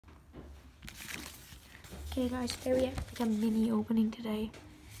Okay guys, there we have like a mini opening today.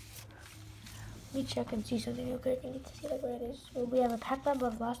 Let me check and see something real quick. I need to see like where it is. Well, we have a pack number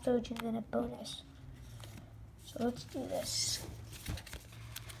of Lost Origins and a bonus. So let's do this.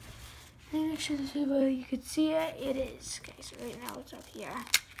 Let me make sure to see whether you can see it. It is. Okay, so right now it's up here.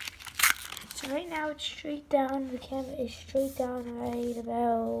 So right now it's straight down. The camera is straight down right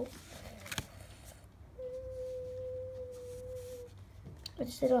about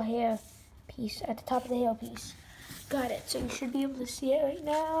this little hair piece at the top of the hair piece. Got it. So you should be able to see it right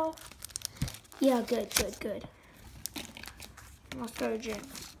now. Yeah, good. Lost Origin.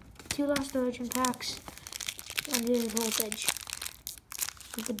 2 Lost Origin packs. Under voltage.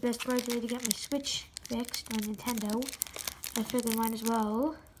 With the best price way to get my Switch fixed on Nintendo. I figured mine as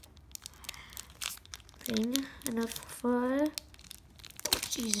well. Enough for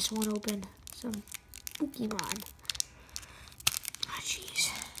Jesus, one open. Some Pokemon. Oh jeez.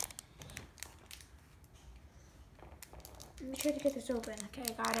 Let me try to get this open. Okay,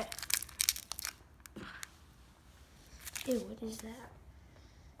 I got it. Ew, what is that?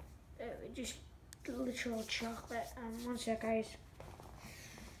 Just literal chocolate. One sec, guys.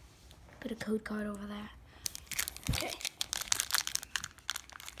 Put a code card over there. Okay.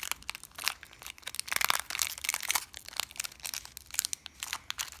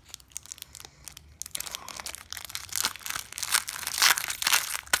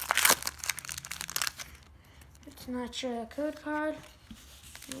 It's not your code card.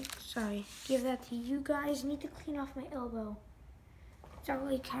 Sorry, give that to you guys. Need to clean off my elbow. It's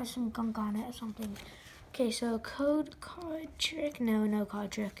like has some gunk on it or something. Okay, so code card trick. No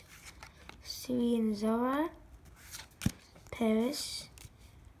card trick. Sui and Zora. Paris.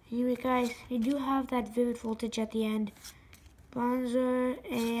 Anyway, guys, you do have that vivid voltage at the end. Bronzer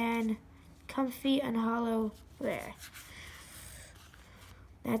and comfy and hollow rare.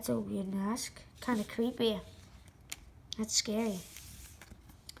 That's a weird mask. Kind of creepy. That's scary.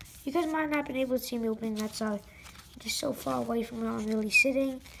 You guys might not have been able to see me opening that, so just so far away from where I'm really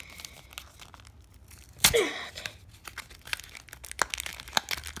sitting. Okay.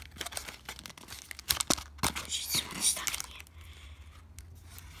 Jeez, one's stuck in here.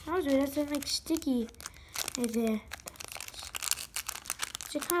 That was weird. That's like sticky right there.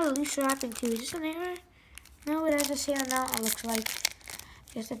 It's a kind of loose wrapping too. Is this an error? No, it has a say on that. It looks like.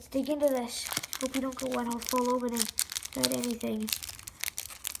 Guess let's dig into this. Hope we don't go one full opening without anything.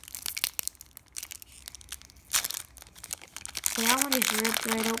 Yeah, that one just ripped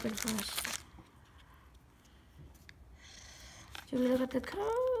right open for us. Should we look at the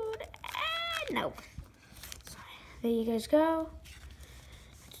code? No. Sorry. There you guys go.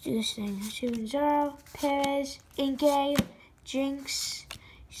 Let's do this thing. Sui and Zoro, Perez, Inkay, Jinx,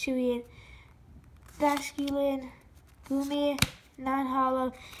 Sui, Basculin, Gumi,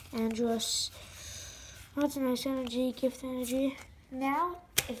 Non-Hollow, Andros. That's a nice energy, gift energy. Now,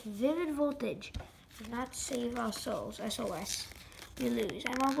 if Vivid Voltage does not save our souls, SOS, we lose.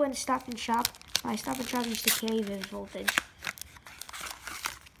 I remember when Stop and Shop, my Stop and Shop used to carry Vivid Voltage.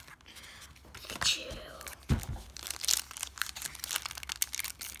 Pikachu.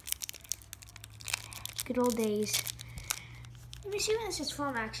 Good old days. Let me see when this is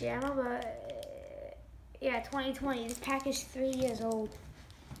from, actually. I remember, yeah, 2020. This pack is 3 years old.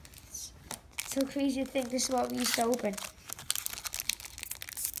 It's so crazy to think this is what we used to open.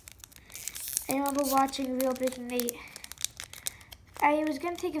 I remember watching Real Big Nate. I was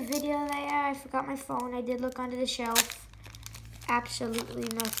going to take a video there. I forgot my phone. I did look under the shelf. Absolutely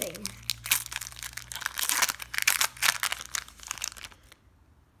nothing.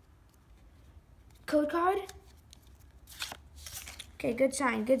 Code card? Okay, good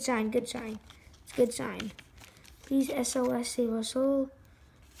sign. It's a good sign. Please SOS save our soul.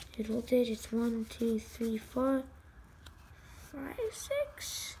 Hit voltage. It's 1, 2, 3, 4, 5,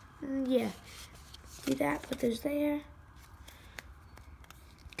 6. Yeah. Do that. Put those there.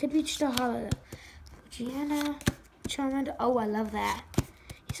 Could be just a hollow though. Gianna, Charmander. Oh, I love that.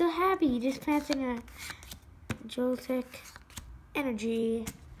 He's so happy. Just planting a Joltik energy.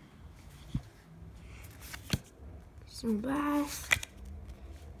 Snowblast.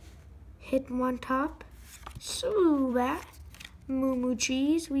 Hit one top. Subat. Moo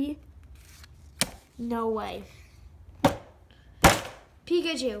cheese. No way.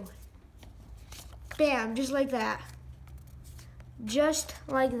 Pikachu. Bam, just like that. Just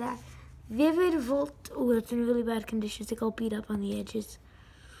like that. Vivid Volt. Oh, it's in really bad condition. It's all beat up on the edges.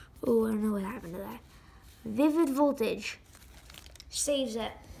 Oh, I don't know what happened to that. Vivid Voltage. Saves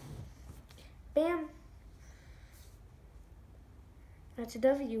it. Bam. That's a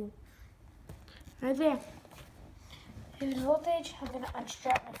W. Right there. Vivid Voltage. I'm going to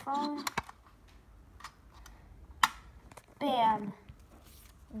unstrap my phone. Bam.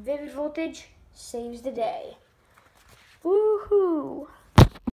 Vivid Voltage saves the day. Woohoo!